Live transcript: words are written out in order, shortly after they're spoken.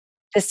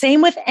The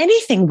same with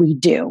anything we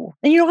do.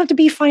 And you don't have to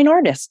be a fine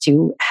artist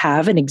to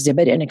have an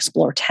exhibit and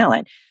explore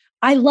talent.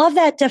 I love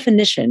that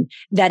definition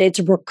that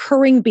it's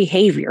recurring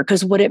behavior,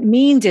 because what it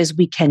means is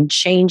we can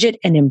change it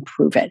and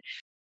improve it.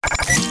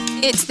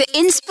 It's the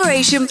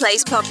Inspiration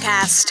Place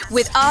podcast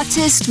with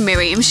artist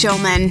Miriam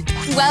Schulman.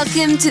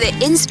 Welcome to the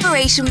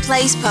Inspiration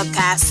Place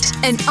podcast,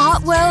 an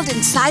art world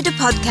insider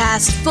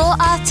podcast for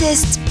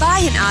artists by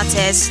an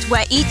artist,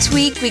 where each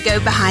week we go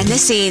behind the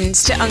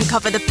scenes to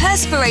uncover the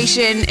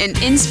perspiration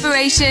and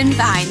inspiration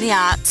behind the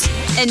art.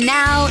 And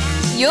now,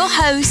 your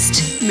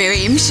host,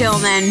 Miriam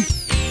Schulman.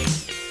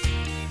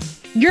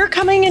 You're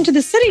coming into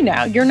the city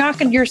now.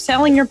 You're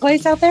selling your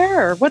place out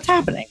there, or what's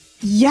happening?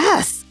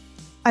 Yes.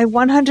 I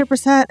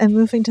 100% am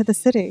moving to the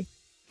city.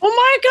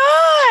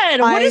 Oh my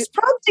God. What is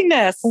prompting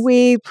this?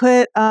 We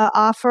put an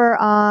offer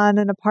on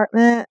an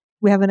apartment.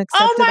 We have an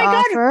accepted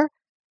offer.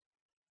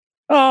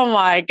 Oh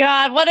my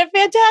God. What a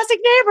fantastic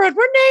neighborhood.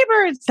 We're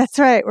neighbors. That's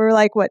right. We're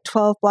like,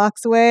 12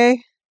 blocks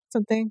away?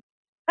 Something.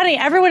 Honey,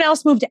 everyone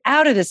else moved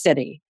out of the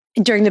city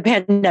during the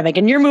pandemic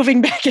and you're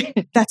moving back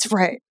in. That's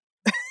right.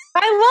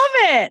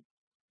 I love it.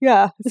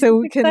 Yeah. So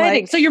we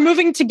can So you're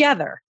moving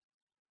together.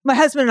 My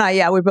husband and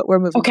I, we're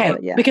moving. Okay, together,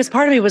 yeah. Because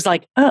part of me was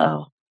like,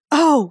 no.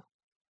 I'm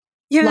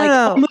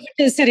moving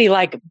to the city.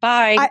 Like,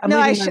 bye.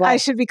 I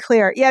should be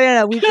clear.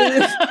 Yeah, we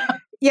moved.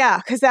 Yeah,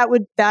 because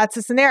that's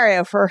a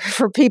scenario for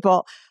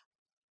people.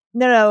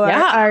 No.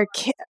 Yeah.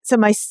 So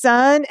my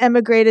son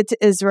emigrated to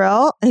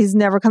Israel. He's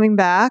never coming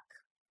back.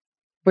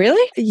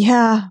 Really?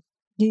 Yeah.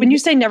 When you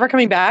say never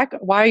coming back,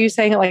 why are you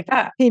saying it like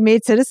that? He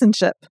made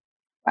citizenship.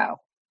 Wow.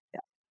 Yeah.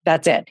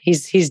 That's it.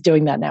 He's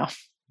doing that now.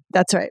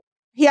 That's right.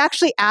 He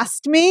actually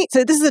asked me,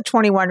 so this is a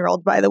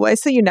 21-year-old, by the way,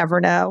 so you never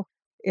know.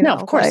 No,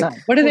 of course not.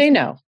 What do they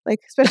know?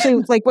 Especially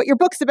what your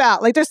book's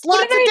about. There's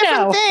lots of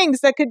different things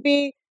that could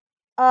be,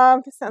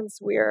 this sounds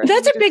weird.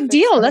 That's a big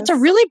deal. That's a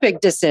really big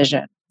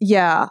decision.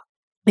 Yeah.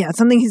 Yeah, it's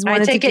something he's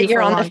wanted to do. I take it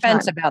you're on the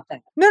fence time. about that.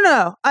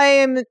 No. I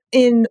am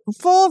in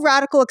full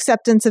radical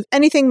acceptance of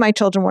anything my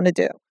children want to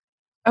do.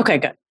 Okay,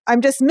 good. I'm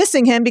just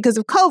missing him because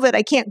of COVID.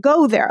 I can't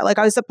go there.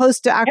 I was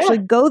supposed to actually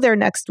go there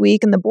next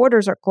week and the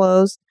borders are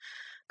closed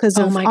because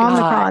of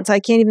Omicron. So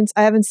I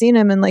haven't seen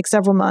him in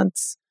several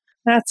months.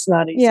 That's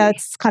not easy. Yeah,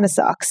 it's kind of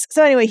sucks.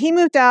 So anyway, he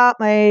moved out.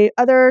 My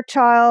other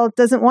child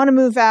doesn't want to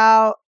move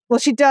out. Well,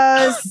 she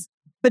does,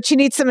 but she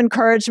needs some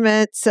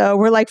encouragement. So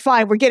we're like,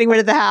 fine, we're getting rid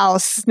of the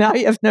house. Now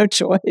you have no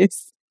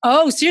choice.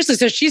 Oh, seriously?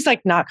 So she's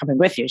not coming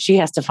with you. She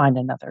has to find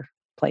another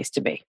place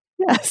to be.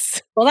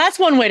 Yes. Well, that's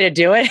one way to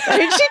do it. I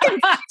mean,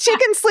 she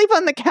can sleep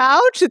on the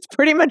couch. It's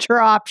pretty much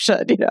her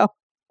option,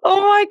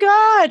 Oh my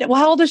God. Well,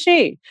 how old is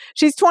she?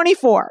 She's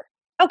 24.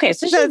 Okay,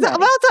 so she's ready. That's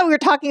what we're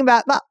talking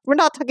about. We're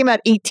not talking about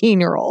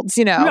 18-year-olds,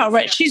 No,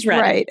 right. She's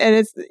ready. Right. And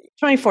it's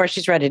 24.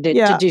 She's ready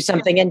to do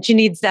something, and she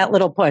needs that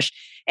little push.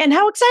 And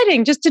how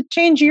exciting just to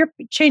change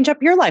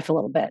up your life a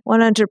little bit.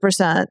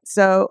 100%.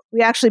 So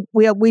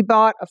we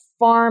bought a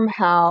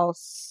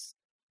farmhouse.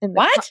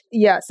 What?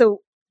 Yeah. So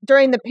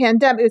during the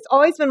pandemic, it's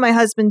always been my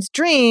husband's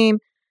dream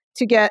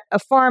to get a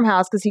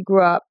farmhouse because he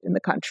grew up in the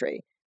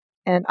country.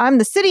 And I'm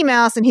the city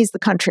mouse and he's the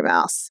country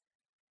mouse.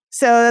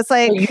 So that's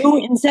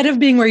you, instead of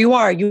being where you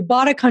are, you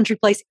bought a country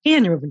place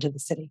and you're moving to the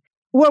city.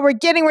 Well, we're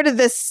getting rid of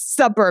this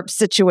suburb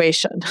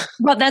situation.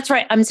 Well, that's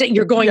right. I'm saying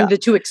you're going to the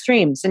two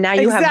extremes. And now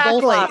you have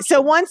both options.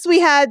 So once we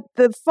had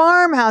the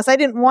farmhouse, I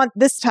didn't want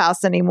this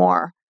house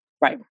anymore.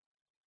 Right.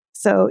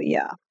 So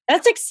yeah.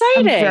 That's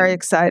exciting. I'm very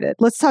excited.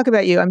 Let's talk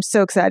about you. I'm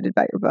so excited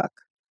about your book.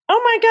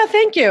 Oh my God,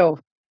 thank you.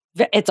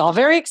 It's all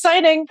very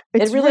exciting.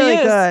 It's it really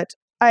is. Good.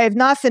 I have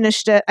not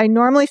finished it. I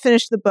normally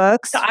finish the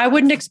books. So I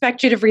wouldn't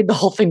expect you to read the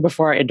whole thing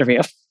before our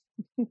interview.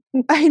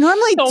 I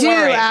normally do,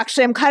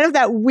 actually. I'm kind of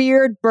that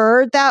weird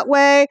bird that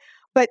way.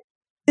 But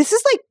this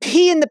is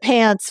pee in the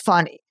pants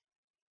funny.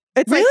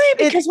 It's really?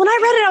 Because when I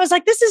read it, I was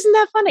like, this isn't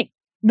that funny.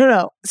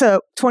 No.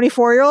 So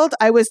 24-year-old,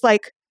 I was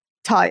like,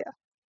 Talia,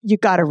 you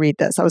got to read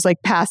this. I was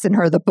passing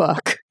her the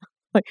book.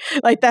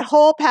 like that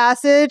whole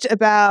passage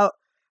about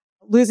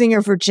losing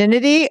your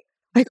virginity.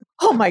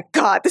 Oh my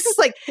God, this is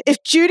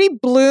if Judy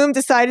Blume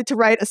decided to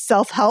write a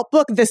self-help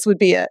book, this would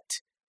be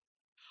it.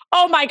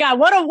 Oh my God,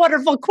 what a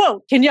wonderful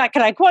quote. Can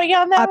I quote you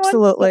on that?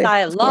 Absolutely.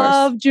 I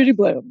love Judy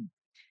Blume.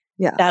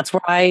 Yeah. That's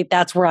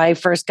where I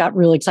first got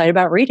really excited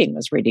about reading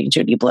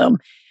Judy Blume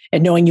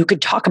and knowing you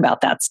could talk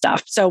about that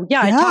stuff. So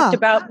I talked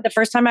about the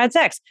first time I had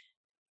sex.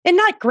 In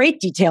not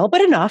great detail,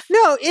 but enough.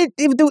 No,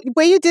 the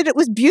way you did it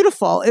was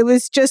beautiful. It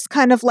was just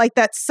kind of like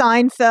that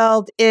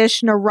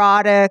Seinfeld-ish,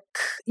 neurotic,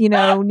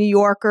 New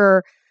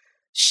Yorker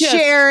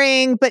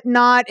sharing, but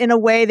not in a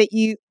way that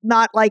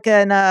not like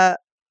in a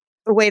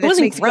way that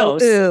makes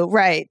gross. You go, ooh,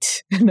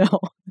 right.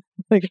 No.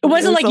 It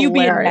wasn't like you'd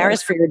be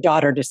embarrassed for your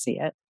daughter to see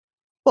it.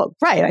 Well,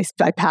 right.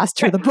 I passed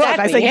her the book.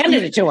 Exactly. I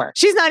handed it to her.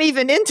 She's not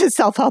even into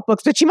self-help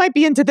books, but she might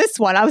be into this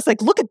one. I was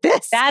like, look at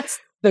this. That's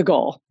the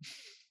goal.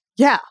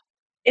 Yeah.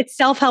 It's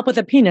self-help with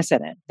a penis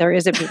in it. There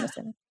is a penis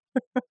in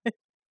it.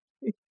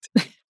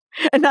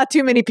 And not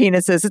too many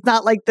penises. It's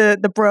not like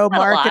the bro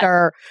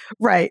marketer.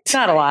 Right.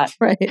 Not a lot.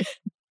 Right.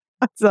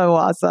 So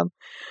awesome.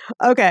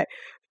 Okay.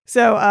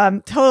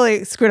 So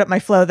totally screwed up my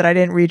flow that I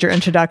didn't read your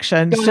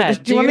introduction. Go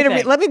ahead. Do you want me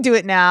to let me do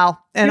it now,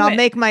 and I'll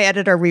make my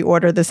editor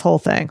reorder this whole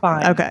thing.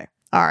 Fine. Okay.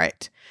 All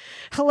right.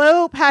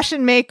 Hello,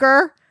 Passion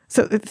Maker.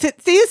 So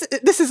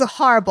this is a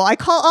horrible. I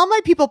call all my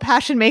people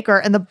Passion Maker,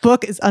 and the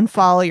book is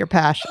Unfollow Your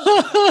Passion.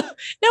 No,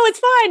 it's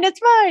fine. It's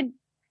fine.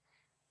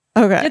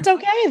 Okay. It's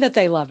okay that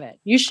they love it.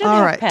 You should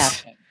have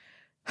passion.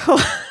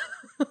 Hello.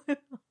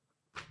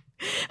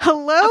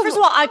 First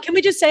of all, can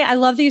we just say, I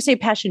love that you say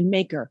passion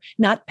maker,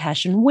 not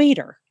passion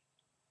waiter.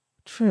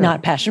 True.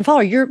 Not passion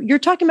follower. You're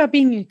talking about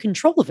being in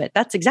control of it.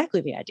 That's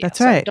exactly the idea.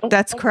 That's right.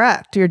 That's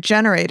correct. You're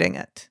generating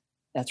it.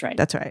 That's right.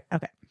 That's right.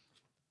 Okay.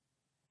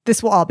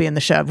 This will all be in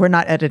the show. We're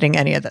not editing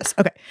any of this.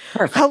 Okay.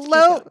 Perfect.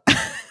 Hello.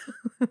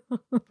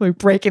 We're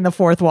breaking the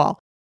fourth wall.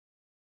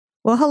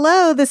 Well,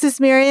 hello. This is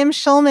Miriam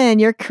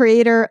Schulman, your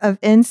creator of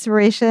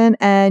inspiration,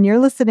 and you're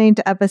listening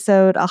to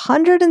episode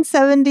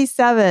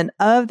 177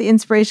 of the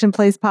Inspiration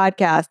Place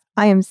podcast.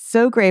 I am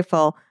so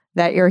grateful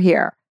that you're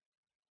here.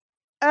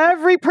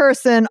 Every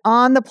person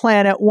on the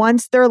planet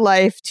wants their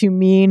life to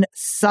mean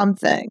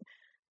something.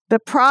 The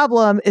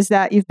problem is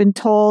that you've been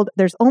told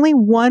there's only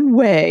one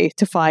way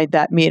to find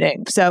that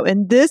meaning. So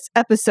in this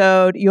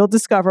episode, you'll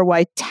discover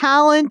why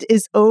talent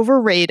is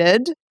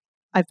overrated.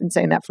 I've been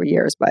saying that for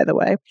years, by the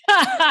way.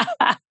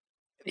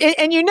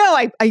 and you know,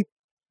 I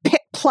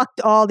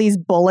plucked all these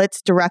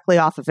bullets directly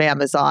off of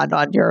Amazon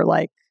on your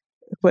I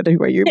put them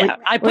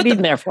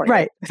there for you.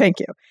 Right.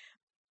 Thank you.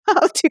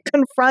 How to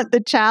confront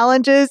the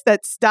challenges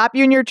that stop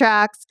you in your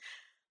tracks,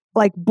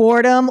 like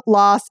boredom,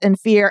 loss, and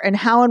fear, and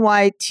how and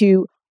why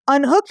to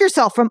unhook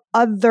yourself from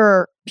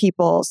other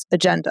people's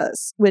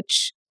agendas,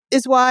 which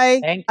is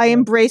why I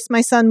embraced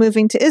my son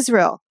moving to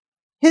Israel.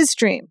 His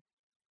dream,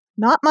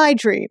 not my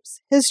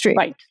dreams, his dream.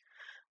 Right.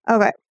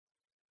 Okay.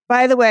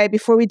 By the way,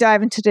 before we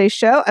dive into today's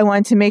show, I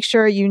wanted to make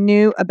sure you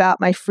knew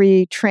about my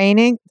free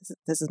training.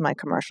 This is my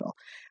commercial.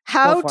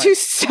 How to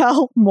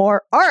sell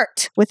more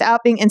art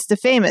without being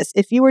Insta-famous.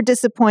 If you were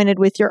disappointed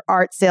with your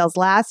art sales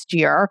last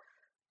year,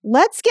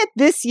 let's get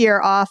this year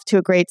off to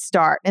a great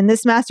start. In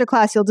this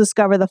masterclass, you'll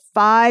discover the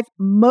 5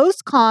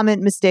 most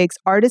common mistakes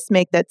artists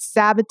make that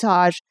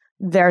sabotage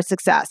their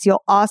success.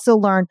 You'll also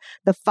learn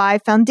the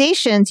 5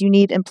 foundations you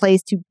need in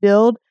place to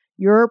build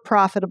your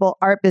profitable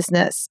art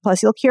business.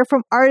 Plus, you'll hear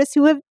from artists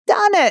who have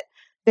done it.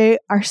 They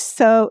are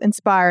so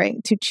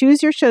inspiring. To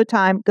choose your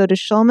showtime, go to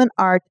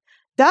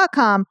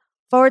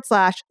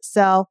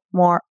schulmanart.com/sell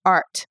more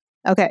art.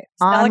 Okay.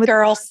 Sell it,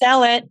 girl.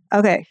 Sell it.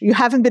 Okay. You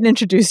haven't been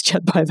introduced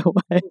yet, by the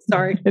way.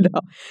 Sorry.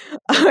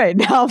 All right.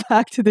 Now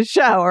back to the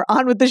show, or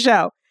on with the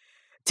show.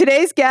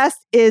 Today's guest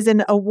is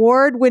an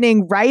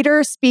award-winning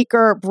writer,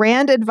 speaker,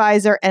 brand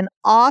advisor, and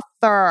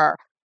author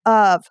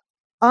of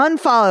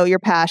Unfollow Your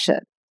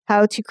Passion: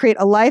 How to Create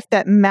a Life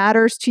That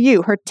Matters to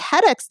You. Her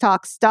TEDx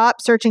talk, Stop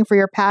Searching for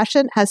Your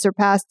Passion, has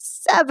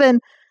surpassed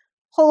 7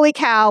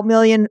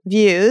 million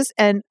views,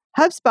 and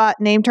HubSpot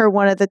named her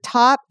one of the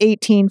top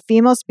 18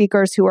 female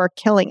speakers who are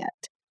killing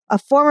it. A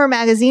former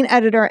magazine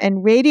editor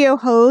and radio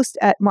host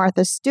at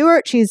Martha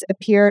Stewart, she's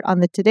appeared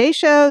on The Today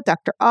Show,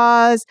 Dr.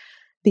 Oz,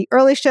 The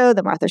Early Show,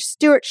 The Martha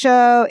Stewart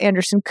Show,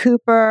 Anderson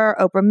Cooper,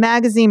 Oprah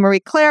Magazine, Marie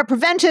Claire,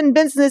 Prevention,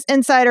 Business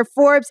Insider,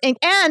 Forbes, Inc.,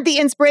 and The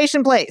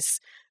Inspiration Place.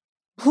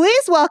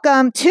 Please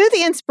welcome to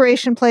The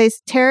Inspiration Place,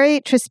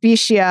 Terri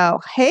Trespicio.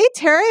 Hey,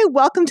 Terri,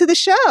 welcome to the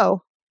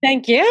show.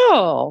 Thank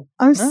you.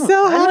 I'm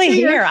so happy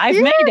you're here. I've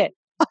made it.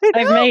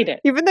 I've made it.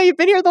 Even though you've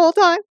been here the whole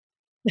time.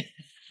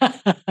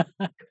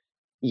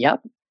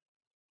 Yep.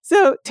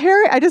 So,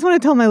 Terri, I just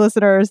want to tell my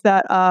listeners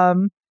that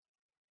I've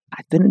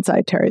been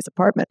inside Terri's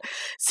apartment.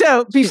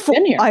 So before,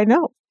 been here. I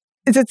know.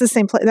 Is it the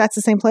same place? That's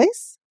the same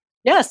place?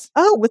 Yes.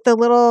 Oh, with the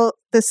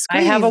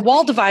screen. I have a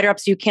wall divider up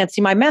so you can't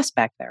see my mess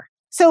back there.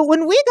 So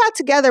when we got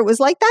together, it was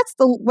like that's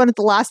one of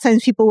the last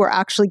times people were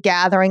actually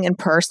gathering in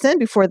person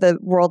before the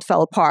world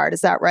fell apart.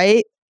 Is that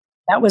right?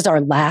 That was our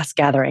last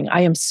gathering.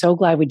 I am so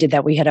glad we did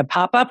that. We had a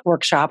pop-up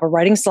workshop, a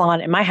writing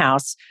salon in my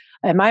house,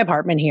 in my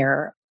apartment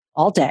here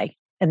all day.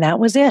 And that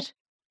was it.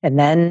 And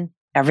then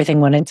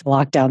everything went into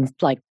lockdown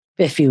like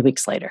a few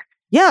weeks later.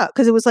 Yeah,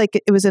 because it was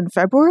in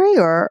February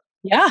or...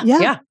 Yeah.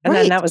 And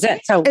then that was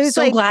it. So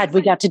glad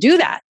we got to do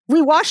that.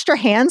 We washed our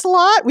hands a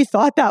lot. We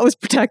thought that was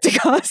protecting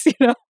us,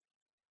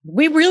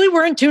 We really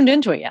weren't tuned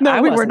into it yet.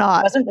 No, we were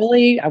not.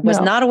 I was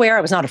not aware.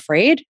 I was not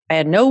afraid.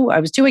 I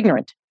was too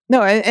ignorant.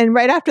 No, and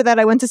right after that,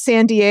 I went to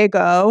San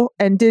Diego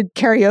and did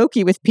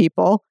karaoke with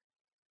people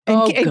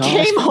and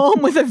came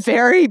home with a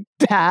very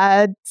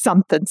bad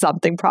something,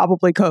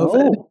 probably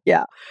COVID. Oh.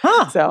 Yeah.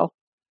 Huh. So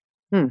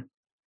I'm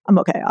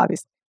okay,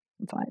 obviously.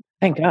 I'm fine.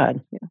 Thank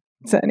God. Yeah.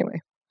 So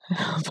anyway,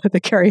 but the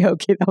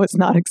karaoke, that was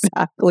not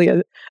exactly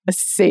a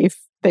safe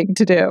thing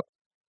to do.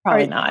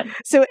 Probably not.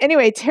 So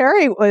anyway,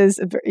 Terri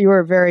you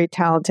were a very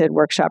talented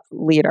workshop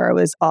leader. It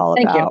was all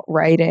about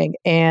writing.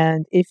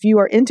 And if you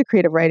are into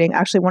creative writing,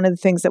 actually one of the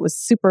things that was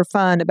super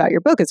fun about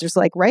your book is there's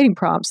like writing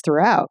prompts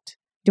throughout. Do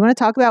you want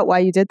to talk about why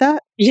you did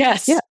that?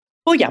 Yes. Yeah.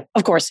 Well, yeah,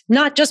 of course.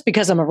 Not just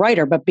because I'm a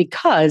writer, but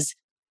because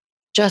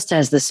just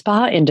as the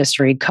spa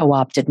industry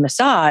co-opted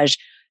massage,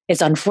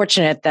 it's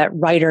unfortunate that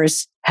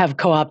writers have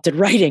co-opted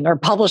writing or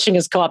publishing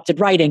has co-opted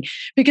writing,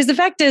 because the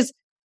fact is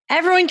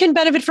everyone can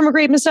benefit from a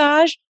great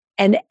massage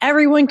and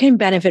everyone can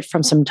benefit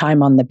from some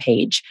time on the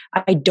page.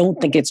 I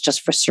don't think it's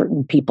just for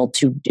certain people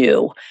to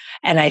do.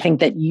 And I think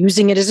that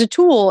using it as a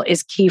tool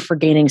is key for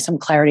gaining some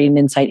clarity and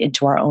insight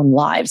into our own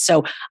lives.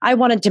 So I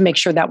wanted to make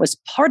sure that was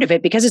part of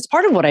it, because it's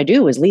part of what I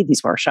do is lead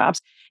these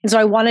workshops. And so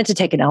I wanted to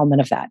take an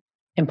element of that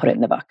and put it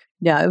in the book.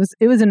 Yeah,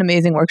 it was an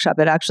amazing workshop.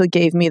 It actually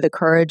gave me the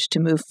courage to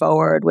move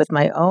forward with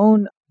my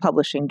own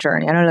publishing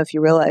journey. I don't know if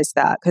you realized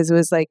that, because it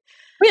was like,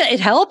 yeah, it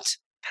helped.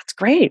 That's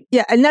great.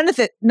 Yeah, and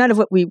none of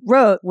what we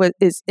wrote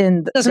is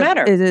in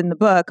the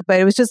book, but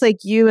it was just like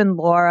you and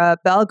Laura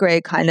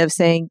Belgrade kind of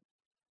saying,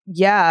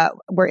 "Yeah,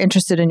 we're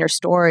interested in your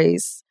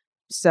stories."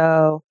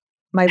 So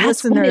my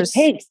listeners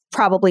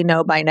probably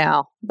know by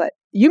now, but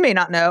you may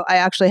not know. I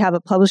actually have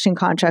a publishing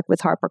contract with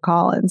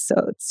HarperCollins, so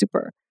it's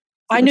super.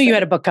 I knew you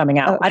had a book coming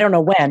out. I don't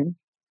know when.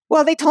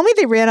 Well, they told me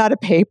they ran out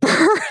of paper.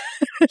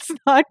 It's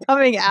not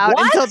coming out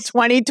until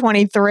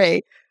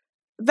 2023.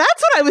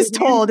 That's what I was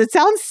told. It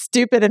sounds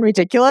stupid and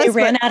ridiculous. They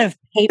ran out of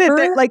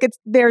paper?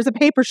 There's a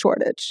paper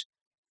shortage.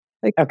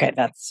 Okay,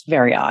 that's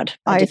very odd.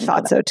 I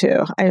thought so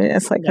too. I mean,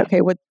 it's like,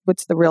 okay,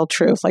 what's the real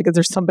truth? Like, is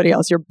there somebody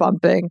else you're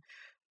bumping?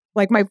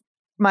 Like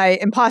my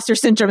imposter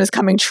syndrome is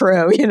coming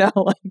true,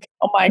 like.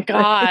 Oh my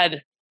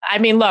God. I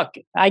mean, look,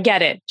 I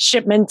get it.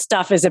 Shipment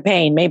stuff is a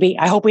pain. Maybe,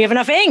 I hope we have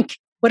enough ink.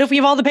 What if we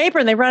have all the paper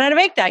and they run out of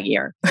ink that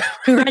year?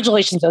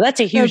 Congratulations, though. That's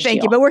a huge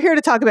thank deal. you. But we're here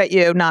to talk about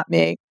you, not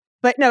me.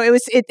 But no,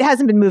 it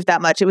hasn't been moved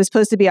that much. It was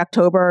supposed to be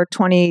October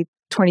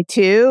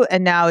 2022,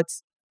 and now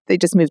they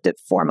just moved it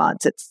 4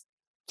 months. It's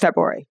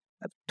February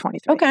of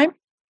 23. Okay.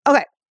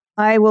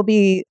 I will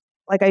be,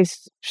 like I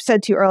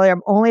said to you earlier,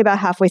 I'm only about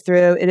halfway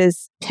through. It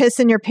is piss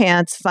in your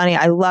pants funny.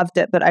 I loved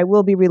it, but I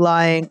will be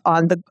relying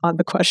on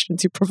the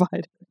questions you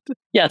provided.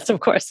 Yes, of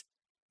course.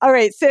 All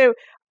right. So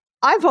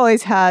I've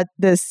always had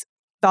this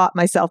thought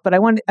myself, but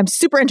I'm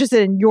super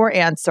interested in your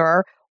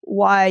answer,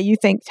 why you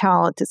think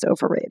talent is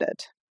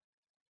overrated.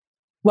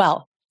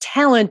 Well,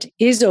 talent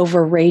is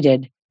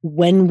overrated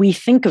when we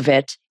think of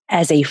it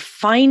as a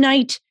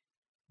finite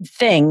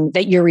thing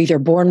that you're either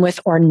born with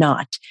or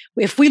not.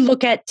 If we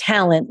look at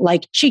talent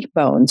like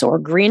cheekbones or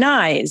green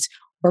eyes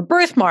or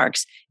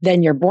birthmarks,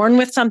 then you're born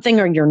with something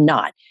or you're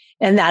not.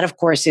 And that, of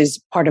course,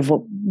 is part of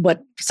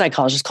what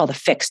psychologists call the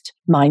fixed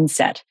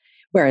mindset.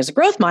 Whereas a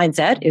growth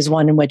mindset is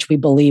one in which we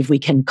believe we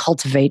can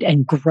cultivate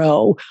and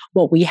grow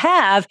what we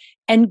have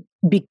and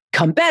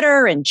become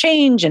better and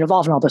change and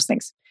evolve and all those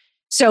things.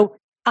 So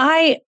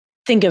I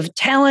think of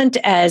talent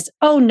as,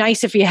 oh,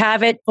 nice if you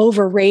have it,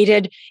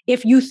 overrated.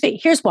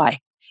 Here's why.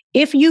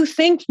 If you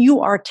think you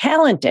are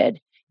talented,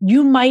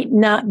 you might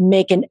not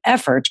make an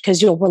effort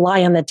because you'll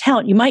rely on the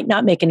talent. You might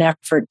not make an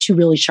effort to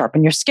really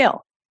sharpen your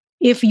skill.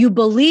 If you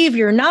believe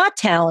you're not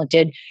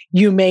talented,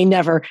 you may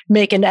never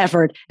make an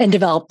effort and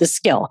develop the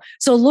skill.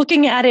 So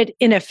looking at it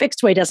in a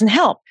fixed way doesn't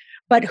help.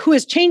 But who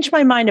has changed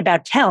my mind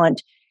about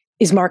talent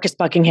is Marcus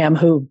Buckingham,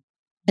 who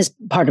is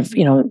part of,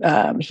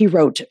 he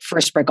wrote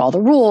First Break All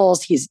the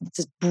Rules. He's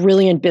this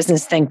brilliant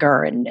business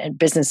thinker and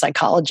business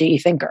psychology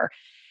thinker.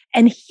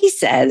 And he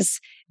says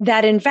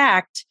that, in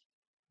fact,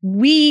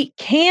 we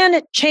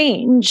can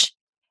change,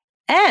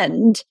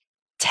 and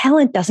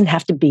talent doesn't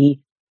have to be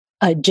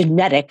a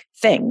genetic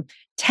thing.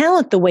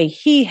 Talent, the way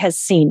he has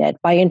seen it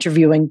by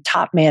interviewing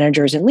top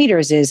managers and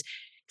leaders, is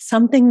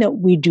something that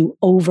we do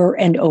over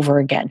and over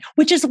again,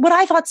 which is what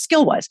I thought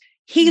skill was.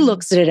 He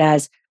looks at it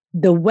as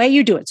the way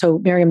you do it. So,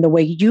 Miriam, the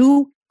way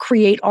you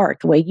create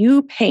art, the way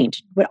you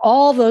paint, with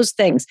all those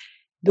things,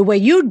 the way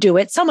you do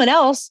it, someone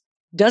else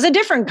does a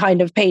different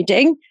kind of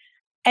painting.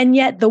 And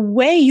yet the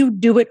way you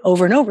do it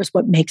over and over is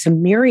what makes a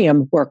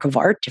Miriam work of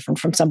art different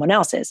from someone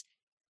else's.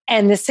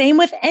 And the same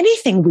with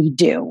anything we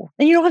do.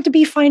 And you don't have to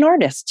be fine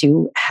artists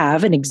to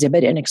have and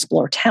exhibit and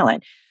explore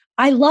talent.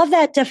 I love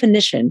that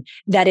definition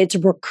that it's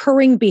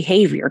recurring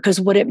behavior,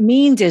 because what it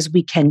means is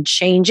we can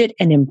change it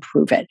and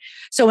improve it.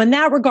 So in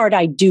that regard,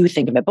 I do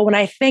think of it. But when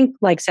I think,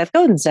 like Seth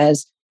Godin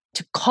says,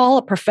 to call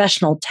a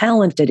professional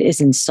talented is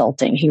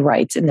insulting, he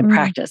writes in the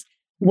practice.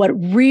 What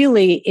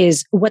really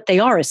is, what they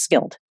are is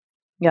skilled.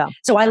 Yeah.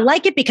 So I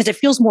like it because it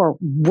feels more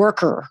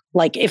worker.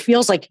 Like it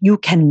feels like you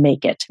can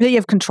make it. That you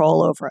have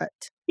control over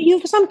it. You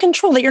have some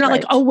control, that you're not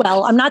like, oh,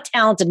 well, I'm not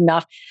talented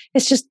enough.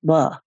 It's just,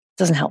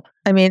 doesn't help.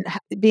 I mean,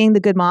 being the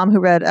good mom who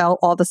read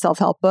all the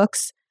self-help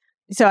books.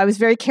 So I was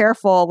very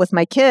careful with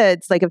my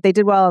kids, like if they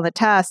did well on the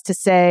test, to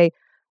say,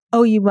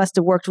 oh, you must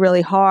have worked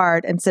really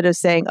hard, instead of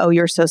saying, oh,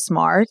 you're so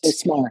smart. So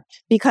smart.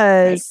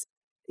 Because,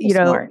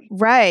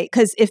 right.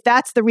 Because if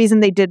that's the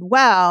reason they did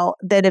well,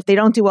 then if they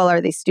don't do well,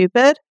 are they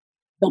stupid?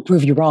 They'll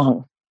prove you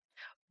wrong.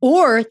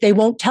 Or they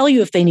won't tell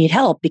you if they need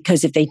help,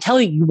 because if they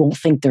tell you, you won't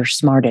think they're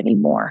smart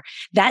anymore.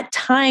 That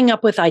tying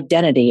up with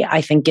identity,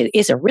 I think it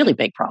is a really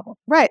big problem.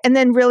 Right. And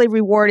then really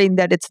rewarding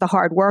that it's the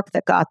hard work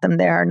that got them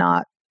there,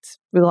 not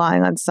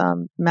relying on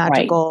some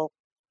magical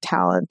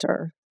talent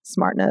or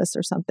smartness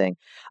or something.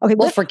 Okay.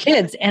 Well, for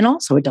kids and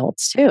also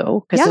adults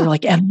too, because they're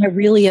like, am I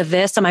really a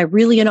this? Am I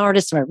really an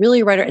artist? Am I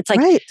really a writer? It's like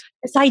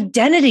this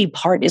identity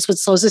part is what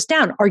slows us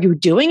down. Are you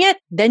doing it?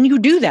 Then you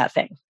do that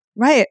thing.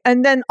 Right.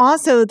 And then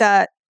also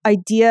that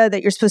idea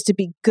that you're supposed to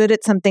be good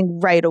at something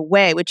right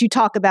away, which you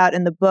talk about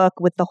in the book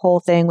with the whole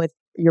thing with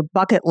your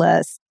bucket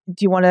list. Do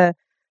you want to,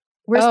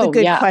 where's the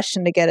good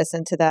question to get us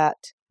into that?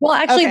 Well,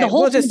 actually, the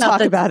whole we'll just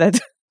talk about it.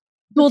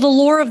 Well, the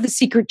lore of the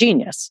secret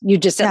genius. You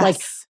just said,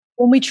 like,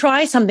 when we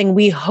try something,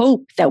 we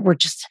hope that we're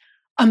just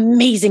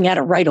amazing at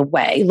it right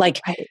away. Like,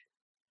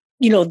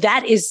 you know,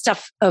 that is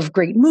stuff of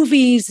great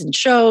movies and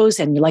shows.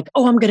 And you're like,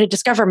 oh, I'm going to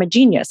discover I'm a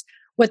genius.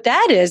 What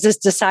that is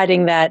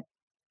deciding that,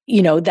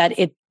 you know, that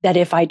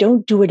if I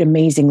don't do it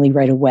amazingly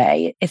right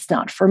away, it's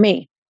not for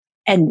me.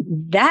 And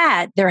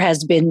that there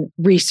has been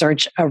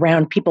research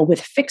around people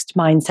with fixed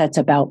mindsets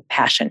about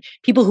passion,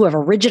 people who have a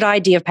rigid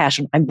idea of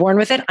passion. I'm born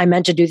with it. I'm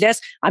meant to do this.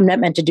 I'm not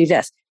meant to do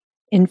this.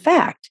 In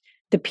fact,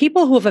 the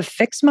people who have a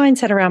fixed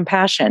mindset around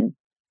passion,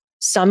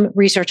 some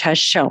research has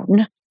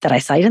shown that I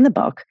cite in the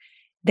book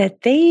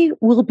that they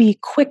will be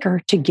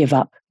quicker to give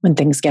up when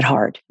things get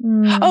hard.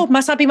 Oh,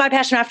 must not be my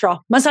passion after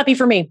all. Must not be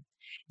for me.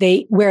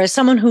 Whereas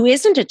someone who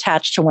isn't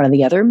attached to one or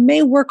the other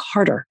may work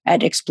harder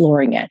at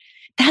exploring it.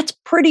 That's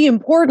pretty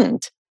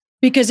important,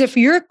 because if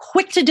you're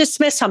quick to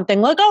dismiss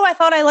something like, oh, I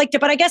thought I liked it,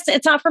 but I guess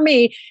it's not for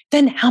me,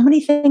 then how many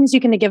things are you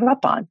going to give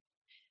up on?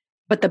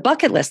 But the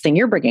bucket list thing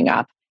you're bringing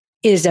up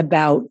is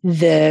about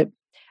look,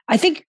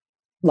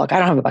 I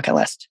don't have a bucket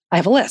list. I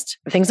have a list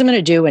of things I'm going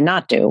to do and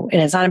not do.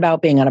 And it's not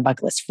about being on a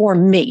bucket list for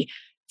me.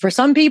 For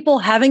some people,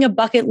 having a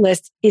bucket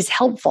list is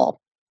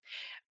helpful.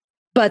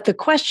 But the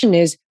question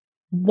is,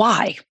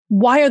 why?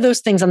 Why are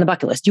those things on the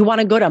bucket list? You want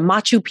to go to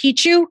Machu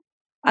Picchu?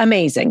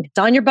 Amazing. It's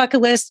on your bucket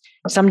list.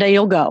 Someday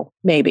you'll go,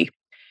 maybe.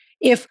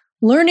 If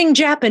learning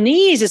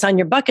Japanese is on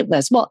your bucket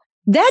list, well,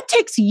 that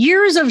takes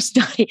years of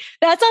study.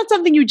 That's not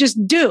something you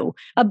just do.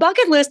 A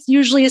bucket list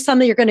usually is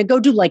something you're going to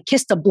go do, like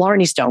kiss the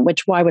Blarney Stone,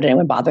 which why would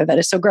anyone bother? That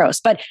is so gross.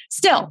 But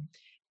still,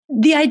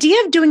 the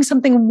idea of doing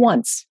something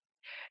once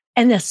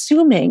and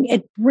assuming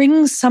it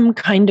brings some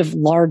kind of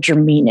larger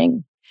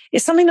meaning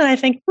is something that I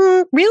think,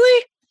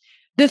 really?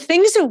 The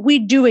things that we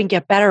do and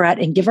get better at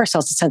and give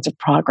ourselves a sense of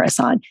progress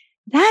on,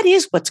 that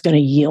is what's going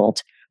to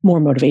yield more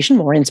motivation,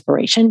 more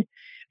inspiration,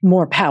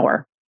 more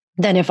power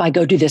than if I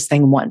go do this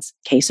thing once.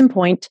 Case in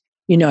point,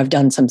 you know, I've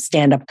done some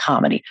stand-up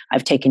comedy.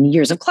 I've taken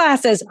years of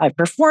classes. I've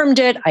performed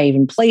it. I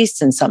even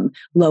placed in some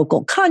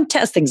local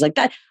contests, things like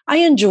that. I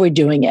enjoy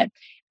doing it.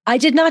 I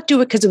did not do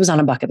it because it was on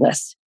a bucket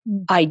list.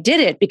 I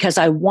did it because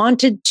I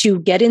wanted to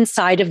get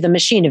inside of the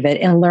machine of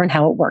it and learn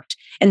how it worked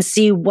and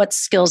see what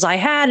skills I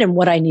had and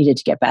what I needed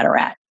to get better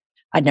at.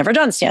 I'd never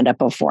done stand-up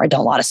before. I'd done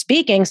a lot of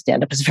speaking.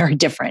 Stand-up is very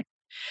different.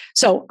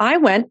 So I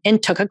went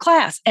and took a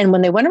class. And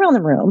when they went around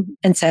the room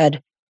and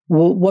said,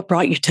 well, what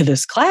brought you to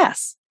this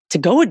class? To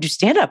go and do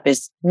stand-up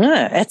it's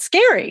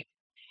scary.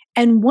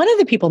 And one of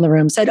the people in the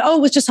room said, oh,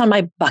 it was just on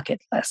my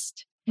bucket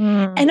list.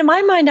 And in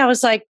my mind, I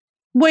was like,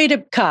 way to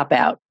cop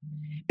out.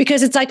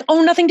 Because it's like,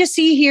 oh, nothing to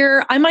see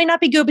here. I might not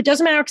be good, but it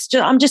doesn't matter.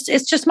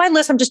 It's just my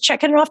list. I'm just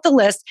checking it off the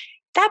list.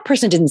 That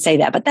person didn't say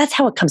that, but that's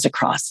how it comes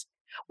across.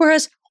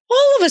 Whereas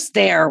all of us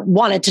there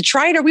wanted to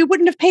try it, or we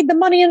wouldn't have paid the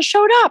money and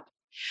showed up.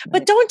 Right.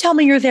 But don't tell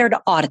me you're there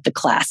to audit the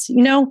class.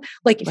 You know,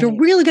 like if you're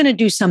really going to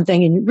do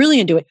something and really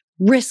into it,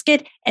 risk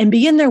it and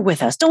be in there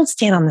with us. Don't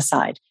stand on the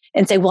side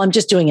and say, well, I'm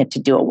just doing it to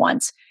do it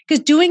once.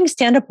 Because doing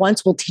stand-up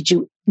once will teach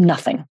you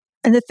nothing.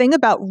 And the thing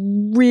about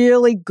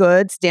really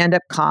good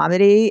stand-up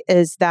comedy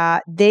is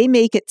that they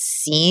make it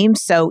seem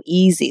so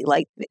easy.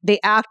 Like they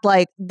act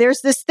like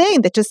there's this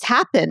thing that just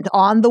happened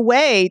on the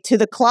way to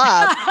the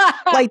club.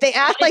 Like they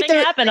act like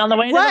they're happened on the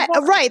way to the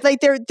club. Right. Like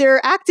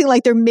they're acting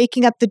like they're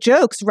making up the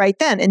jokes right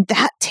then. And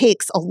that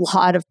takes a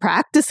lot of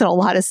practice and a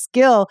lot of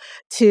skill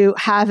to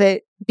have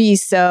it be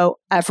so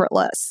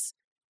effortless.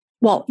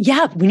 Well,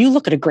 yeah, when you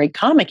look at a great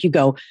comic, you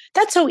go,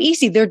 that's so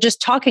easy. They're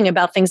just talking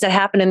about things that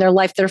happen in their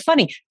life that are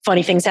funny.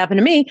 Funny things happen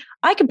to me.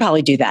 I could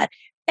probably do that.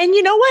 And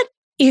you know what?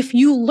 If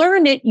you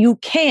learn it, you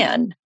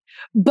can.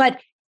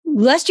 But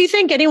lest you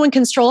think anyone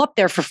can stroll up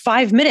there for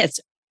 5 minutes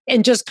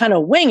and just kind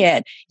of wing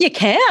it, you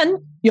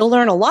can. You'll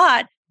learn a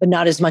lot, but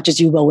not as much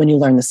as you will when you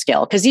learn the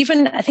skill. Because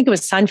even, I think it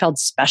was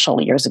Seinfeld's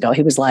special years ago,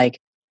 he was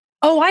like,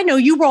 oh, I know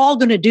you were all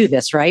going to do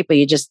this, right? But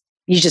you just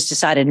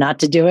decided not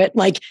to do it.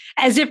 Like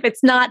as if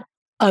it's not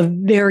a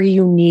very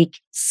unique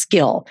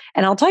skill.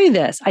 And I'll tell you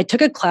this, I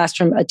took a class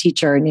from a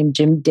teacher named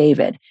Jim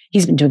David.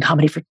 He's been doing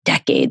comedy for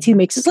decades. He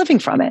makes his living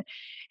from it.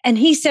 And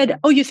he said,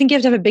 oh, you think you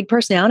have to have a big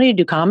personality to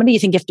do comedy? You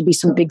think you have to be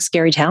some big,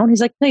 scary talent?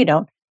 He's like, no, you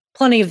don't.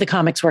 Plenty of the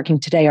comics working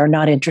today are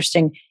not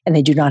interesting and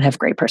they do not have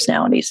great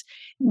personalities.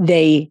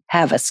 They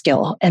have a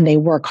skill and they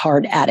work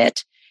hard at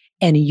it.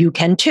 And you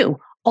can too.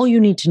 All you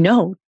need to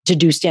know to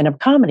do stand-up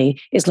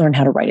comedy is learn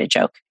how to write a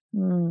joke.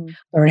 Learn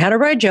how to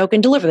write a joke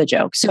and deliver the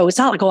joke. So it's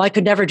not like, oh, I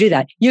could never do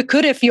that. You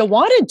could if you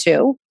wanted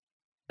to,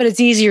 but it's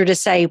easier to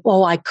say,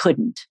 well, I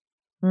couldn't.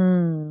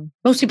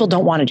 Most people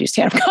don't want to do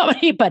stand-up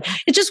comedy, but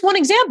it's just one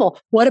example.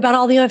 What about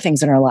all the other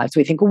things in our lives?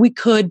 We think, well, we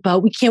could,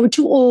 but we can't. We're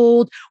too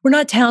old. We're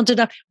not talented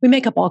enough. We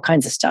make up all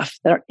kinds of stuff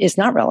that is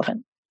not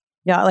relevant.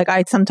 Yeah, like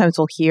I sometimes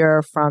will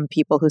hear from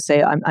people who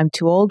say, I'm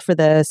too old for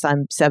this.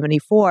 I'm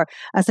 74.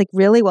 I was like,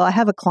 really? Well, I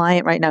have a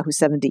client right now who's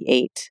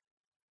 78.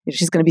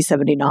 She's going to be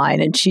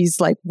 79 and she's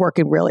like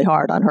working really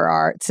hard on her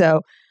art.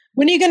 So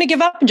when are you going to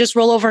give up and just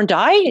roll over and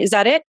die? Is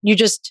that it?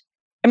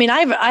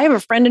 I have a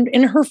friend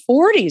in her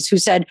 40s who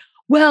said,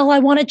 well, I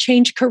want to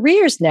change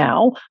careers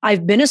now.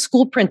 I've been a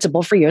school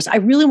principal for years. I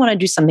really want to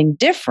do something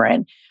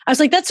different. I was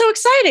like, that's so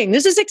exciting.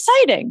 This is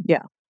exciting.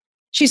 Yeah.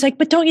 She's like,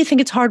 but don't you think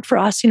it's hard for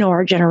us,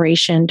 our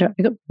generation to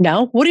go,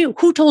 no?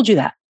 Who told you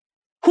that?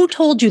 Who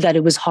told you that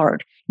it was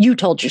hard? You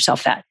told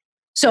yourself that.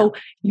 So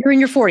you're in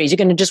your 40s. You're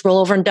going to just roll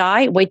over and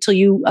die. Wait till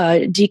you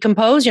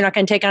decompose. You're not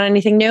going to take on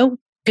anything new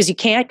because you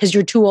can't, because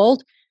you're too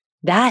old.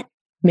 That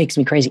makes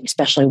me crazy,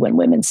 especially when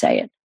women say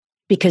it,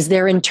 because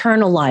they're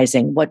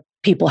internalizing what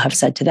people have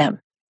said to them.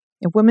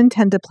 And women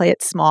tend to play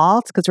it small.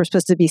 It's because we're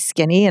supposed to be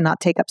skinny and not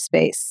take up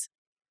space.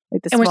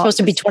 And we're supposed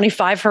to be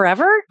 25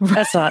 forever?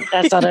 That's not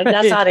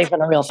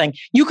even a real thing.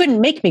 You couldn't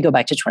make me go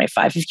back to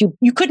 25. If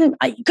you couldn't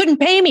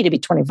pay me to be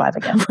 25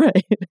 again.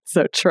 Right. It's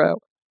so true.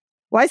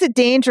 Why is it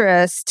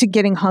dangerous to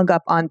getting hung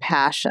up on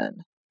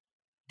passion?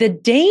 The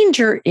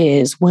danger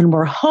is when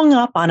we're hung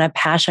up on a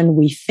passion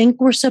we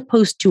think we're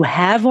supposed to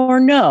have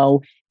or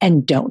know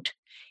and don't.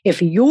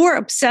 If you're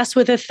obsessed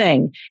with a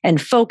thing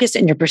and focused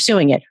and you're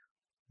pursuing it,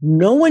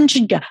 no one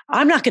should get,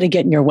 I'm not going to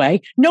get in your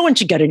way. No one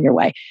should get in your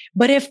way.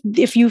 But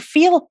if you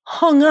feel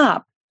hung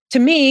up, to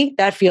me,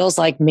 that feels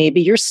like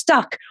maybe you're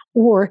stuck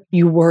or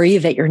you worry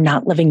that you're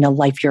not living the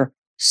life you're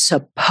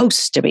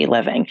supposed to be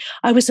living.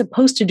 I was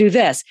supposed to do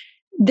this.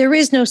 There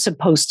is no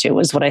supposed to,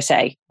 is what I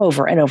say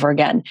over and over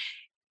again.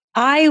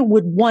 I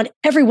would want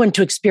everyone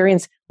to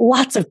experience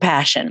lots of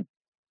passion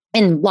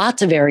in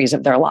lots of areas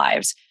of their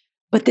lives.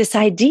 But this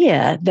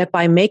idea that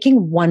by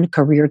making one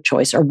career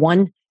choice or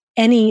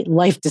any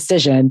life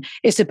decision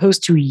is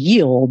supposed to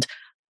yield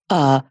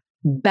a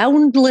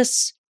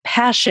boundless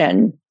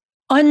passion,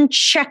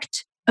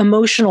 unchecked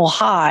emotional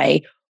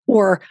high,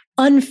 or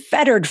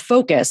unfettered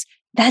focus,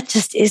 that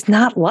just is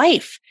not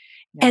life.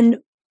 Yeah. And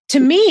to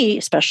me,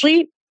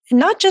 especially,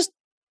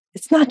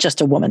 it's not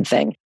just a woman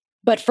thing.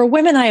 But for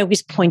women, I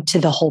always point to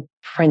the whole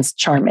Prince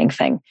Charming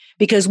thing,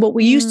 because what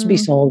we used to be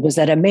sold was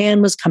that a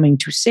man was coming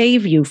to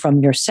save you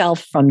from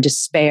yourself, from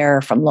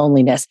despair, from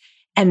loneliness.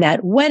 And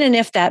that when and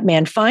if that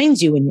man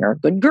finds you and you're a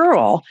good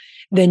girl,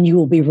 then you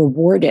will be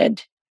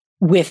rewarded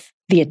with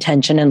the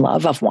attention and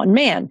love of one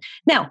man.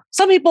 Now,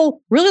 some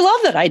people really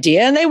love that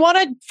idea and they want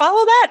to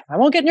follow that. I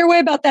won't get in your way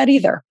about that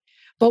either.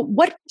 But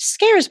what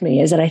scares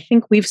me is that I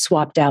think we've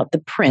swapped out the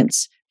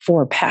prince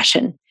for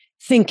passion,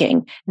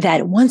 thinking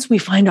that once we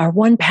find our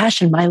one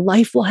passion, my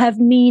life will have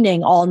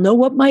meaning. I'll know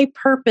what my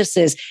purpose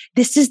is.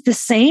 This is the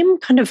same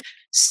kind of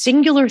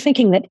singular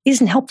thinking that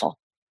isn't helpful,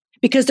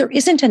 because there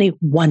isn't any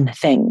one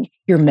thing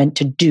you're meant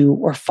to do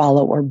or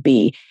follow or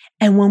be.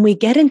 And when we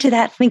get into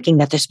that thinking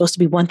that there's supposed to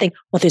be one thing,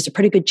 well, there's a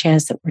pretty good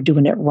chance that we're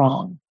doing it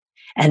wrong.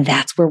 And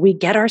that's where we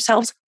get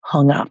ourselves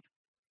hung up.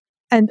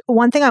 And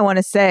one thing I want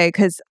to say,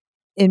 because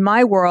in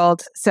my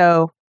world,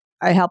 so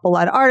I help a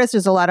lot of artists.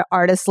 There's a lot of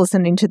artists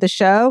listening to the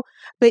show.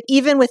 But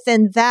even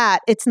within that,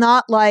 it's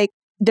not like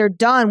they're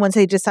done once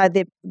they decide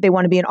they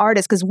want to be an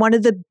artist. Because one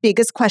of the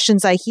biggest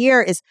questions I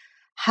hear is,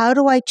 how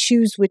do I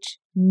choose which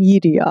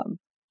medium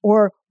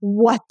or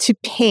what to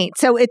paint?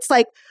 So it's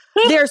like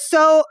they're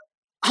so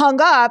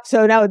hung up.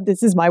 So now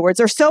this is my words.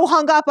 They're so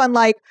hung up on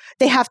like,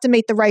 they have to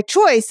make the right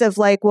choice of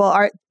like,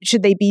 well,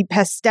 should they be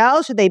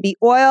pastel? Should they be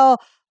oil?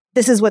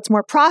 This is what's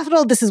more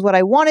profitable. This is what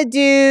I want to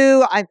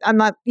do. I'm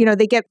not,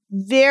 they get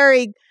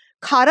very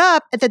caught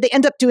up that they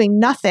end up doing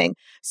nothing.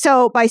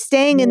 So by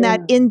staying in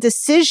that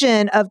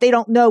indecision of they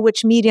don't know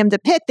which medium to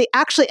pick, they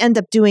actually end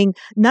up doing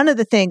none of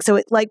the things.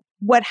 So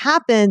what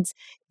happens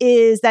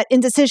is that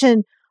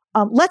indecision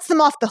lets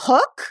them off the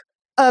hook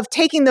of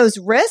taking those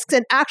risks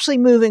and actually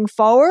moving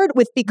forward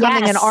with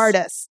becoming an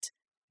artist.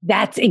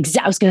 That's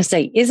I was going to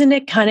say, isn't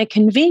it kind of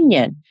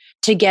convenient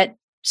to get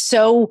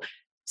so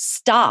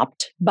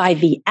stopped by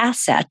the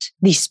asset,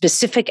 the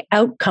specific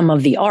outcome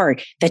of the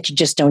art, that you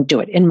just don't do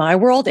it? In my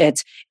world,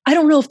 it's, I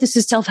don't know if this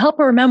is self-help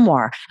or a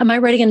memoir. Am I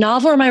writing a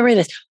novel or am I writing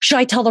this? Should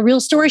I tell the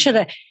real story?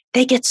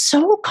 They get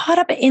so caught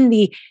up in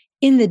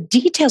the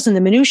details and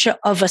the minutia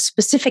of a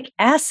specific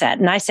asset.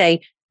 And I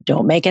say,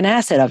 don't make an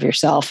asset of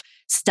yourself.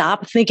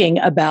 Stop thinking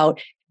about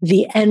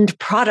the end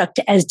product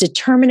as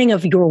determining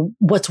of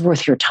what's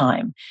worth your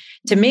time.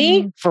 To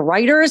me, for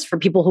writers, for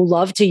people who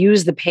love to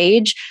use the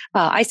page,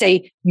 I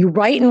say you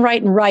write and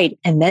write and write,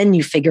 and then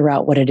you figure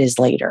out what it is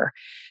later.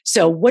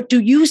 So what do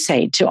you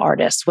say to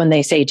artists when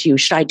they say to you,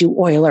 should I do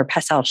oil or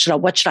pastel?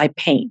 What should I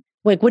paint?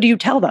 Like, what do you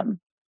tell them?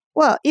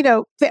 Well,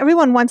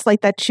 everyone wants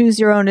like that choose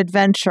your own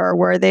adventure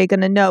where they're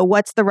going to know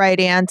what's the right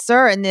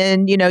answer. And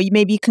then,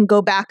 maybe you can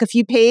go back a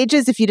few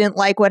pages if you didn't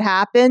like what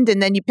happened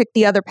and then you pick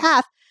the other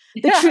path.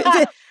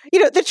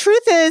 The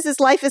truth is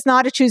life is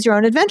not a choose your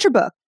own adventure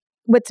book.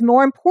 what's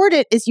more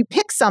important is you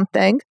pick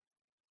something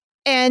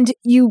and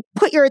you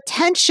put your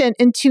attention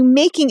into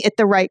making it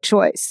the right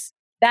choice.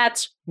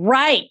 That's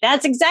right.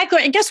 That's exactly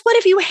right. And guess what?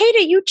 If you hate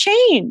it, you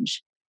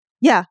change.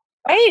 Yeah.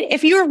 Right?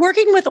 If you're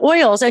working with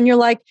oils and you're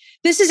like,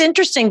 this is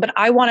interesting, but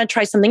I want to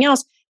try something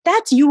else,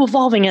 that's you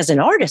evolving as an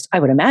artist, I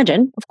would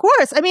imagine. Of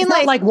course. I mean, it's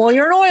not like, well,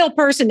 you're an oil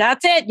person.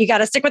 That's it. You got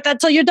to stick with that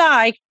till you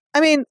die.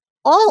 I mean,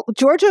 all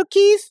George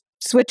O'Keeffe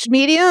switched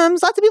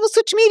mediums. Lots of people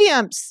switch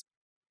mediums.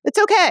 It's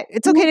okay.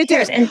 It's okay to do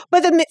it.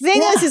 But the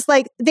thing is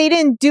like, they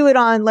didn't do it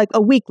on like a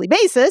weekly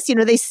basis. You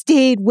know, they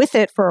stayed with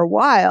it for a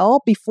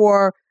while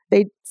before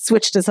they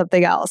switched to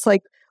something else.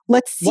 Like,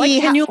 let's see. What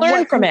can you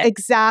learn from it?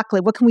 Exactly.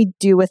 What can we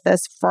do with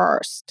this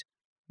first?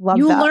 Love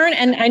you that. learn,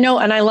 and I know,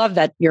 and I love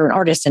that you're an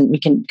artist and we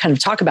can kind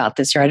of talk about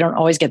this here. I don't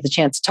always get the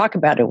chance to talk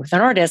about it with an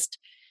artist,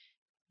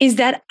 is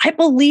that I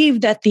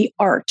believe that the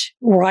art,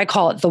 or I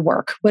call it the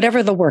work,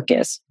 whatever the work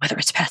is, whether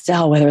it's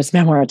pastel, whether it's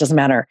memoir, it doesn't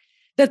matter,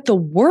 that the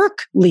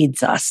work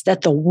leads us,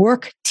 that the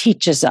work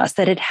teaches us,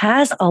 that it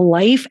has a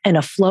life and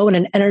a flow and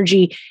an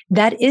energy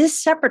that is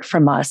separate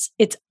from us.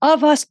 It's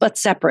of us, but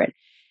separate.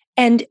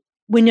 And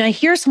when I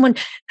hear someone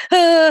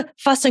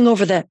fussing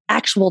over the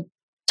actual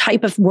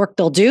type of work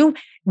they'll do,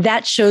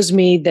 that shows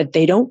me that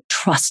they don't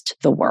trust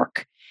the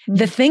work. Mm-hmm.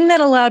 The thing that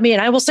allowed me,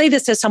 and I will say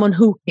this as someone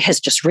who has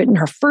just written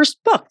her first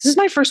book, this is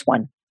my first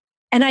one.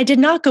 And I did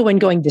not go in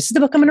going, this is the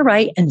book I'm going to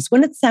write, and this is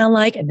what it sound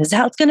like, and this is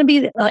how it's going to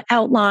be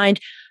outlined.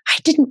 I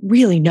didn't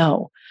really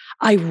know.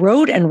 I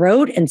wrote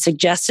and